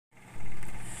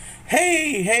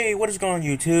Hey, what is going on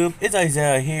YouTube? It's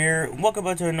Isaiah here. Welcome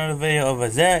back to another video of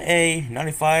Isaiah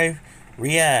A95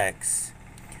 Reacts.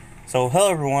 So,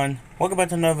 hello everyone. Welcome back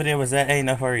to another video of Isaiah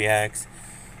A95 Reacts.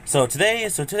 So today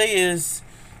is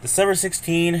December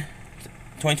 16,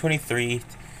 2023.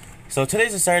 So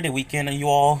today's a Saturday weekend, you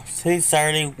all. So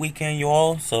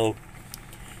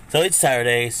it's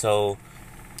Saturday, so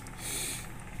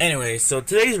anyway,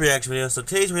 today's reaction video,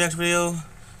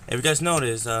 if you guys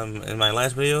noticed, in my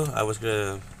last video, I was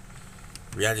gonna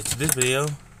react to this video,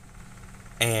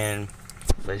 and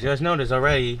as you guys noticed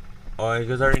already, or you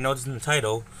guys already noticed in the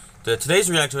title, today's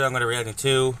reaction video I'm gonna react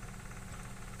to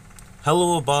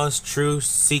Helluva Boss True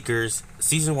Seekers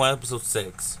Season 1 Episode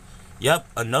 6. This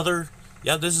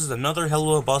is another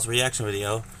Helluva Boss reaction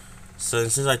video. So ever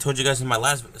since I told you guys in my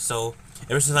last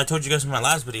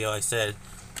video, I said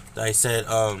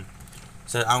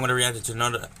I'm gonna react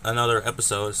to another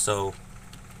episode. So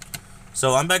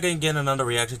I'm back again, another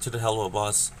reaction to the Helluva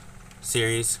Boss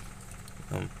series.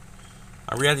 I'm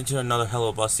reacting to another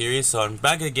Helluva Boss series, so I'm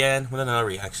back again with another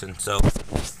reaction. So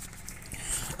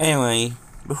anyway,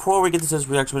 before we get to this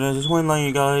reaction video, I just want to let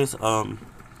you guys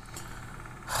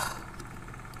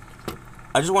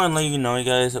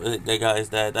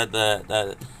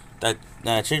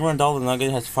that Chicken Run Dog the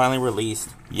Nugget has finally released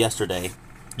yesterday.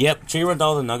 Yep, Chicken Run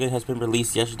Dog the Nugget has been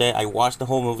released yesterday. I watched the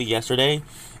whole movie yesterday,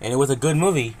 and it was a good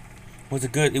movie.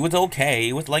 It was okay.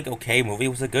 It was like okay movie. It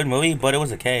was a good movie, but it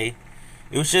was okay.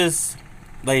 It was just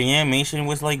like the animation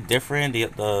was like different.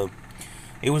 It was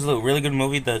a really good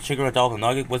movie. The Chicken Run Dog the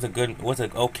Nugget was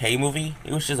an okay movie.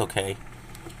 It was just okay.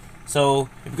 So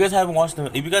if you guys haven't watched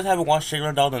Chicken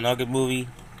Run Dog the Nugget movie,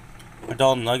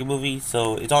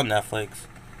 so it's on Netflix.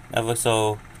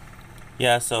 So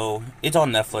yeah, so it's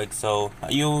on Netflix. So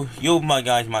you my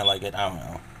guys might like it. I don't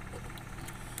know.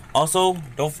 Also,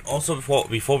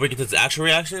 before we get to the actual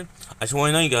reaction, I just want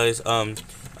to know you guys.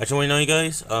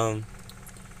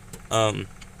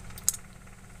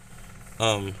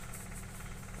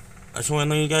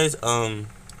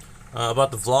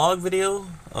 About the vlog video.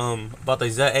 About the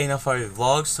Z85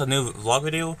 vlogs, a new vlog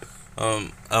video.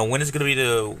 When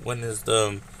is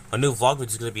a new vlog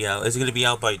video gonna be out? Is it gonna be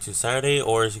out by Saturday,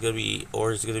 or is it gonna be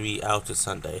out to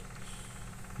Sunday?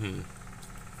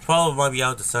 Probably might be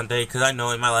out to Sunday, because I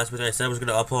know in my last video I said I was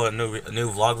gonna upload a new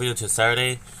vlog video to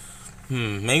Saturday.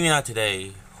 Maybe not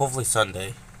today. Hopefully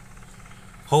Sunday.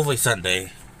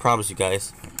 Promise you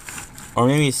guys. Or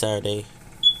maybe Saturday.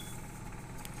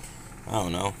 I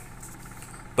don't know.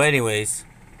 But anyways,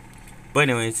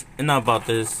 enough about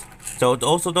this. So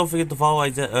also don't forget to follow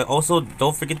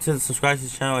don't forget to subscribe to the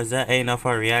channel Isaiah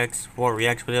A95 Reacts for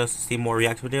reaction videos, to see more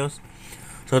reaction videos.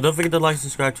 So don't forget to like and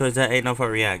subscribe to Isaiah A95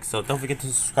 Reacts. So don't forget to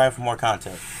subscribe for more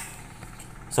content.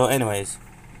 So anyways,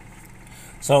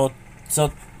 so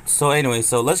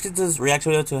let's get to this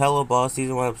reaction video to Helluva Boss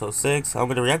Season 1 Episode 6. I'm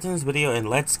gonna react to this video, and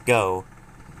let's go.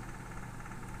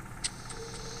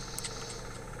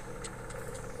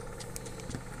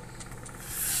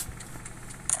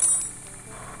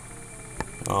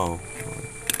 Oh.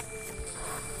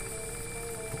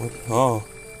 What? Oh.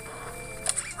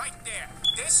 Right there.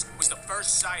 This was the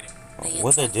first sighting.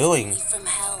 What they're doing? From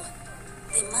hell.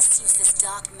 They must use this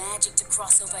dark magic to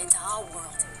cross over into our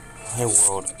world. My world. They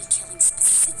seem to be killing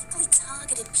specifically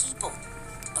targeted people.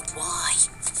 But why?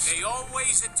 They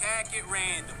always attack at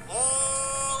random,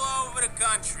 all over the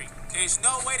country. There's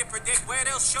no way to predict where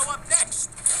they'll show up next.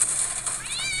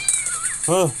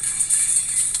 Oh.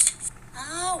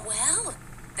 Oh, well.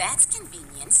 That's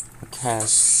convenient. Okay.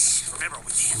 Remember,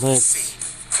 we can't Look.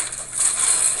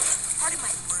 Pardon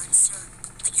my words, sir,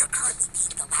 but you're currently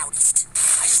being the loudest.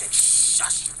 I said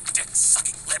shush, you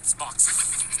dick-sucking lips, Mox.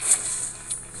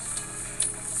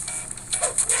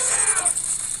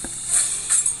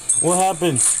 What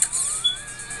happened?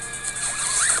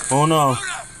 Oh no.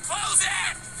 Close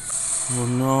it! Oh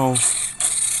no.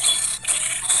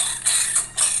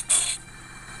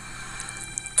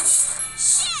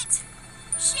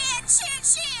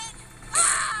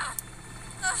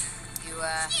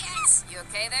 You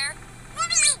okay there? What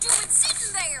are you doing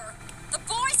sitting there? The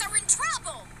boys are in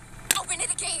trouble. Open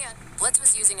it again. Blitz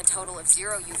was using a total of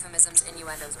 0 euphemisms,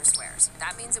 innuendos, or swears.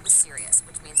 That means it was serious,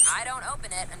 which means I don't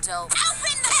open it until...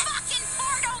 Open the fucking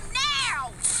portal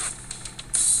now!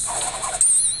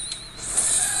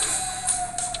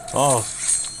 Oh.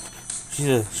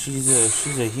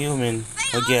 She's a human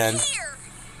again. It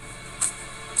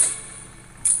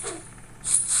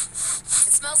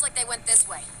smells like they went this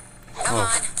way. Come on,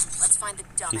 let's find the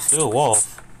dumbass. He's still a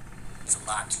wolf. There's a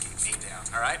lot to keep me down,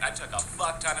 alright? I took a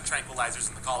fuck ton of tranquilizers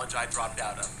in the college I dropped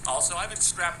out of. Also, I've been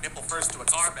strapped nipple first to a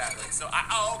car battery, so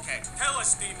oh, okay. Tell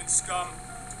us, demon scum,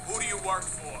 who do you work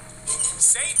for?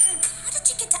 Satan? How did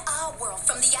you get to our world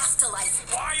from the afterlife?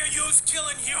 Why are you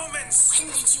killing humans?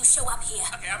 When did you show up here?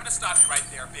 Okay, I'm gonna stop you right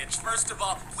there, bitch. First of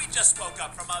all, we just woke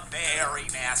up from a very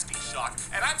nasty shock,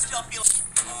 and I'm still feeling...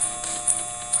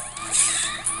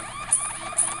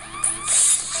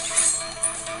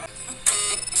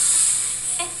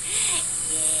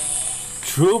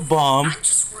 True bomb. I'm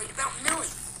just worried about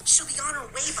Millie. She'll be on her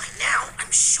way by now,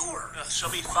 I'm sure. She'll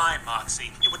be fine,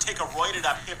 Moxie. It would take a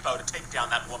roided-up hippo to take down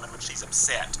that woman when she's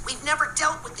upset. We've never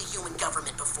dealt with the human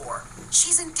government before.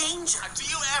 She's in danger. Do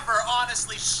you ever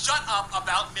honestly shut up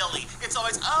about Millie? It's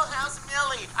always, oh, how's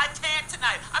Millie? I can't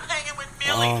tonight. I'm hanging with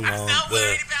Millie. Oh, no. I'm so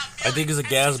worried about Millie. I think it's a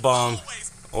gas bomb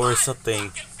or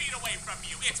something.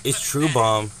 It's True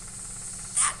Bomb.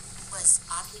 That was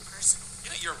oddly personal.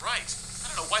 Yeah, you're right. I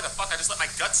don't know why the fuck I just let my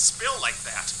guts spill like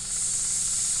that.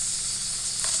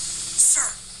 Sir,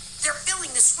 they're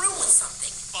filling this room with something.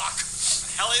 Fuck.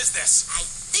 What the hell is this? I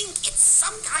think it's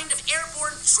some kind of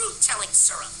airborne truth-telling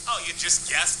syrup. Oh, you just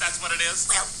guessed that's what it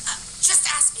is? Well, just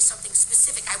ask me something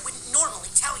specific I wouldn't normally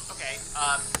tell you. Okay,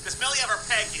 does Millie ever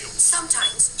peg you?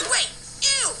 Sometimes. Wait!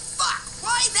 Ew! Fuck!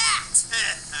 Why that?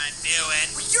 I knew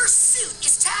it. Well, your suit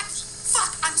is tacky.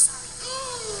 Fuck! I'm sorry.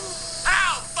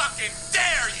 How fucking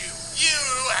dare you? You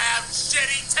have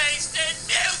shitty taste in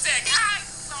music! I'm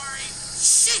sorry.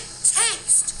 Shit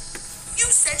taste! You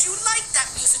said you liked that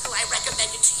musical I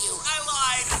recommended to you. I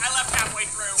lied. I left halfway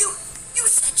through. You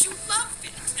said you loved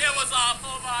it. It was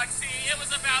awful, Moxie. It was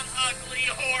about ugly,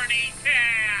 horny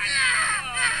cats.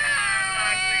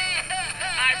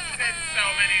 I've said so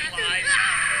many lies.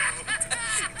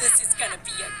 This is gonna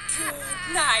be a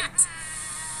good night.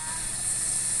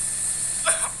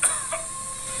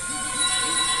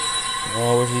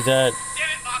 Oh, where's he at? Damn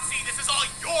it, Moxie. This is all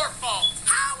your fault.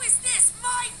 How is this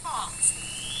my fault?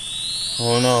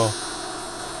 Oh no.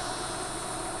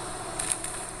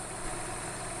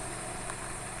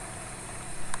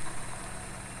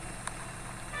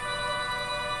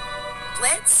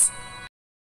 Blitz?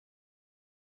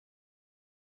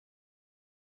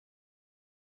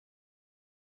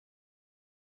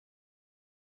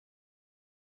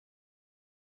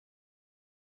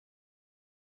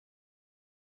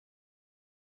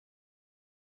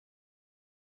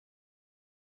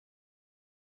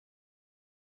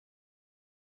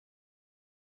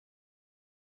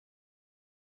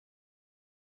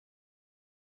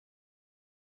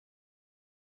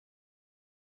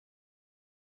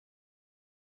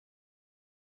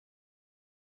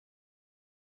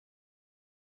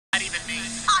 Not even me.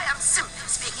 I am simply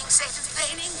speaking Satan's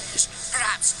plain English.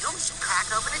 Perhaps you should crack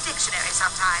open a dictionary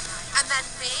sometime, and then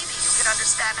maybe you can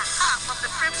understand half of the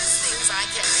frivolous things I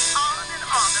carry on and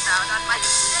on about on my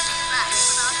steady back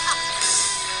without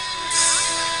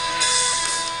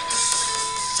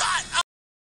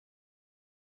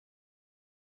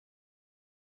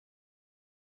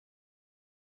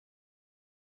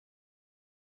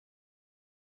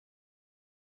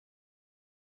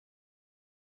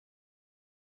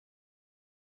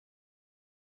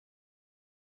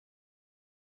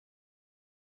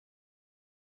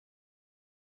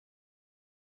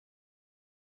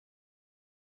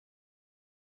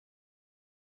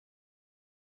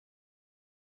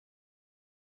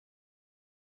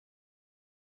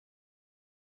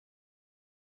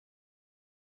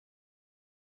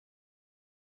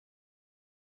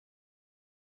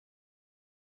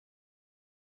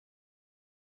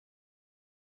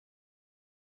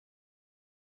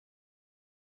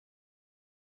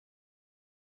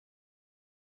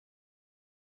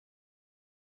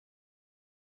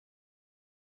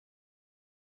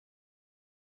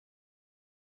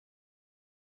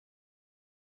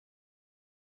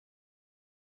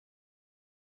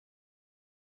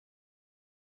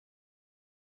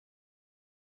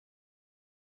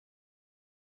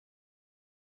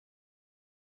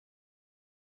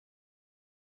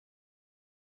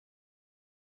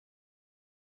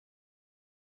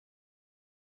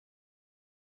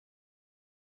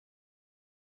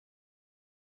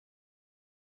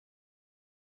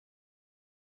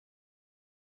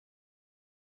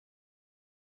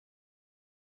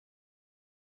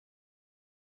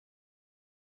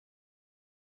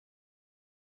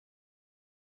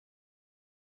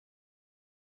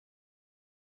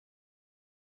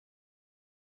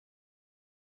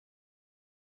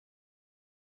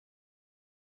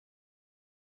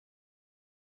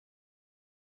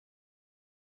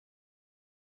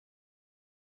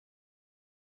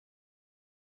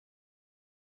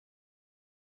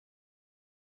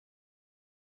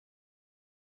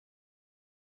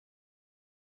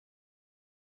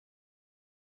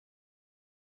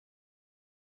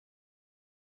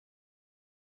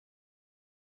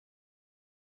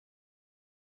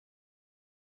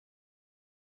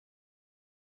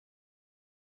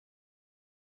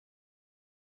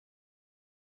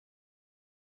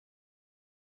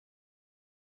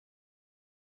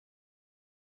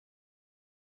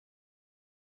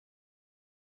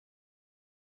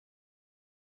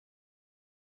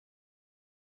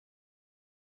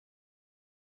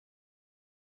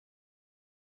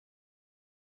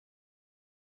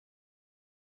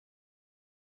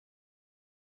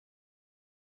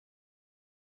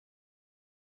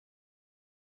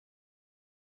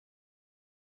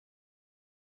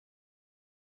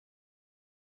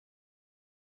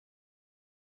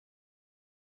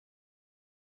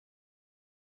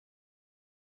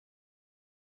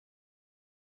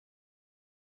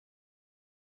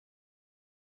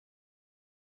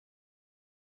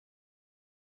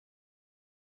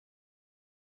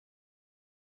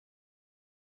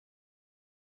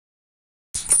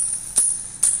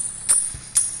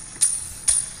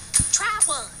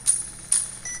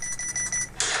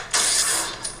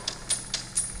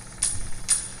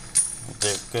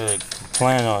gonna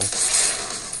plan on.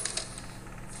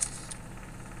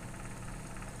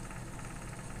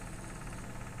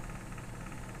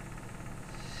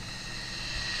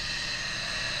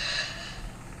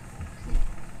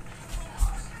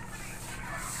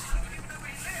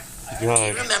 Do you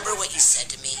remember what you said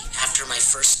to me after my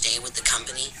first day with the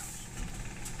company?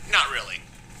 Not really.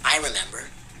 I remember.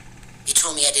 You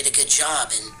told me I did a good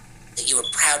job and that you were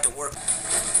proud to work.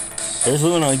 There's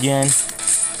Luna again.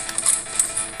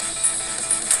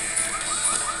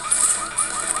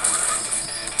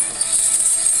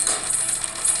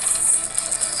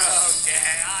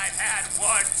 Okay, I've had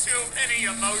one too many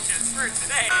emotions for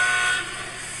today.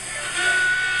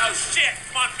 Oh shit!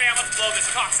 Come on, fam, let's blow this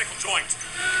coxicle joint.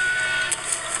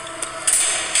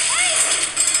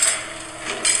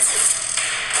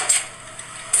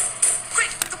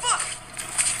 Quick, the book!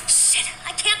 Shit,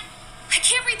 I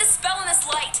can't read the spell in this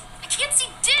light. I can't see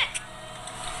dick.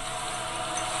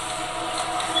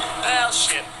 Well,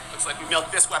 shit. Looks like we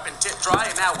milked this weapon tit dry,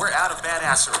 and now we're out of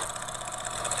badassery.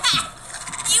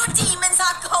 You demons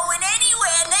aren't going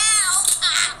anywhere now.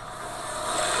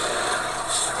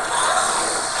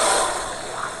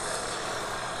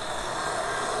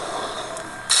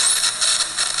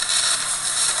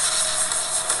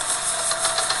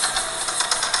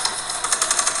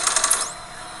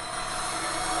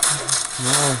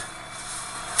 No.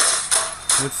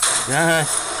 What's that?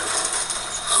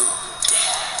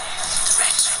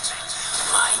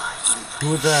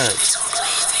 Who's that?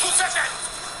 Who said that?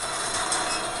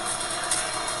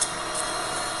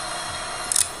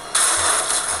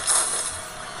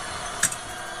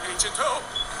 Agent who?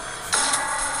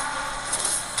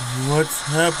 What's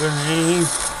happening?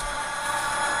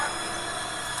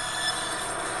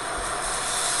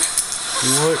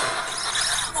 What?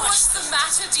 What's the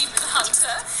matter, Demon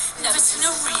Hunter? Never seen a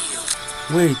real.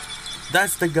 Wait,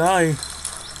 that's the guy.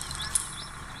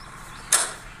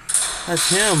 That's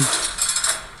him.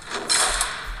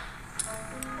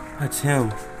 That's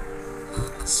him.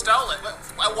 Stolen?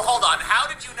 Well, hold on. How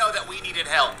did you know that we needed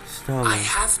help? Stalling.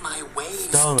 have my ways,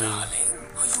 Stalling. darling.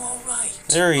 Are you alright?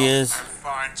 There he is.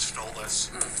 Fine, Stolas.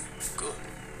 Good.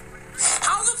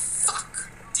 How the fuck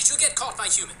did you get caught by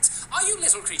humans? Are you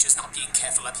little creatures not being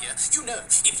careful up here? You know,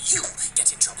 if you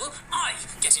get in trouble, I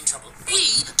get in trouble.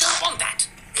 We don't want that.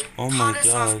 Oh my Caught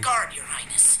us off god. guard, Your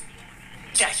Highness.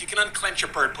 Yeah, you can unclench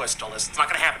your bird puss, Stolas. It's not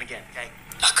gonna happen again, okay?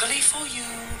 Luckily for you,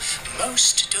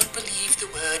 most don't believe the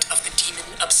word of the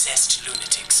demon-obsessed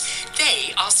lunatics.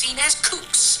 They are seen as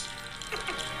kooks.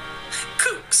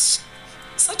 Kooks.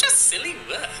 Such a silly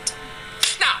word.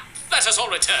 Now, let us all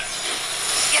return.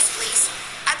 Yes, please.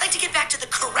 I'd like to get back to the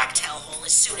correct hellhole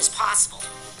as soon as possible.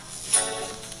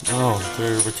 Oh,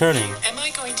 they're returning. Am I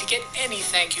going to get any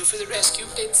thank you for the rescue,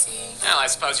 Bitsy? Well, I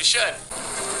suppose you should.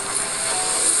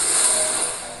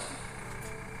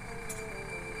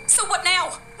 So what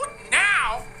now? What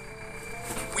now?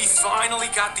 We finally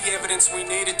got the evidence we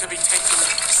needed to be taken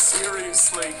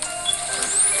seriously.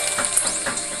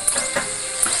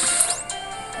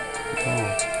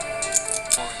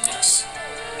 Foreigners.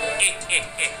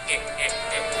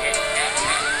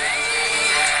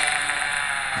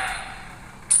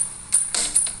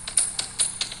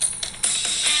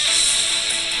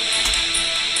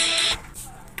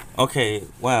 Okay,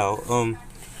 wow,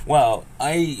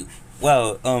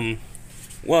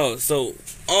 so,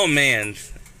 oh man,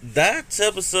 that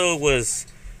episode was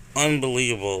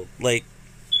unbelievable. Like,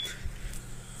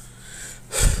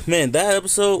 man, that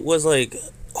episode was, like,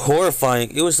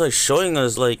 horrifying. It was, like, showing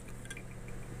us, like,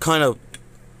 kind of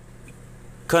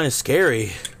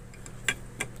scary.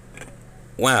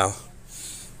 Wow.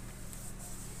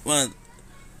 Man,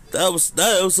 that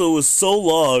episode was so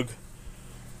long.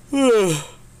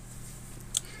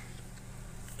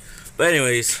 But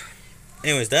anyways,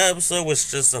 that episode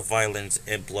was just a violence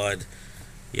and blood.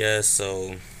 Yeah,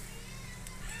 so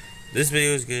this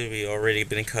video is gonna be already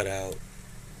been cut out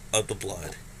of the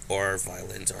blood or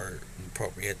violence or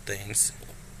appropriate things.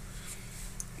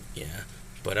 Yeah,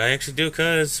 but I actually do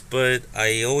but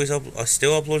I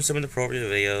still upload some of the appropriate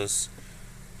videos,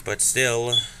 but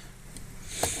still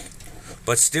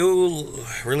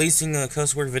releasing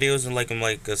cuss word videos and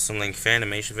some fan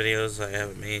animation videos. I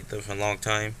haven't made them for a long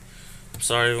time. I'm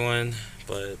sorry, everyone,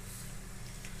 but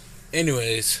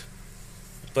anyways,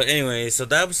 so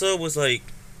that episode was like,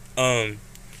 man,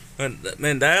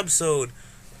 that episode,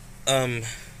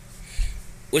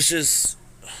 was just,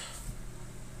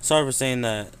 sorry for saying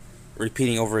that,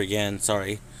 repeating over again,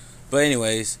 sorry, but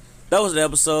anyways, that was the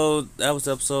episode, to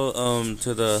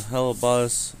the Helluva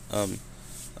Boss,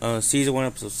 season 1,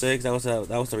 episode 6, that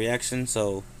was the reaction,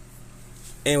 so,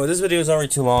 Anyway, this video is already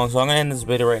too long, so I'm gonna end this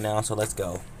video right now. So let's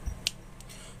go.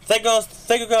 Thank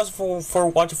you guys for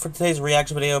watching for today's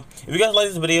reaction video. If you guys like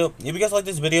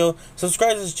this video,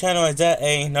 subscribe to this channel at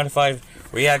A95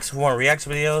 Reacts for more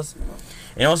reaction videos.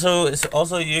 And also if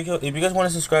you guys want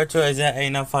to subscribe to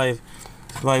A95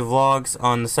 vlogs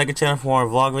on the second channel for more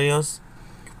vlog videos,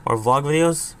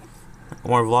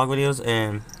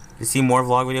 and to see more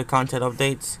vlog video content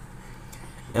updates.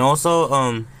 And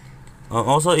also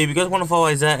if you guys want to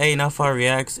follow A95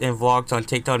 Reacts and vlogs on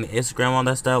TikTok and Instagram, all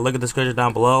that stuff, look at the description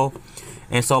down below.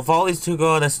 And so follow these two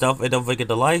girls, that stuff, and don't forget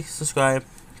to like, subscribe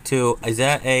to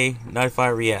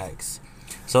A95 Reacts.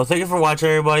 So thank you for watching,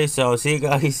 everybody. So see you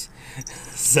guys.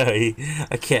 Sorry,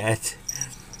 I can't.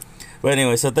 But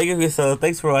anyway, so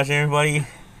thanks for watching, everybody.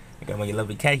 I got my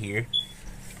lovely cat here.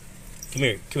 Come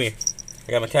here. I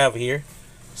got my cat over here.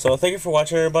 So thank you for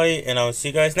watching, everybody, and I'll see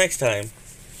you guys next time.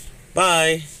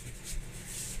 Bye.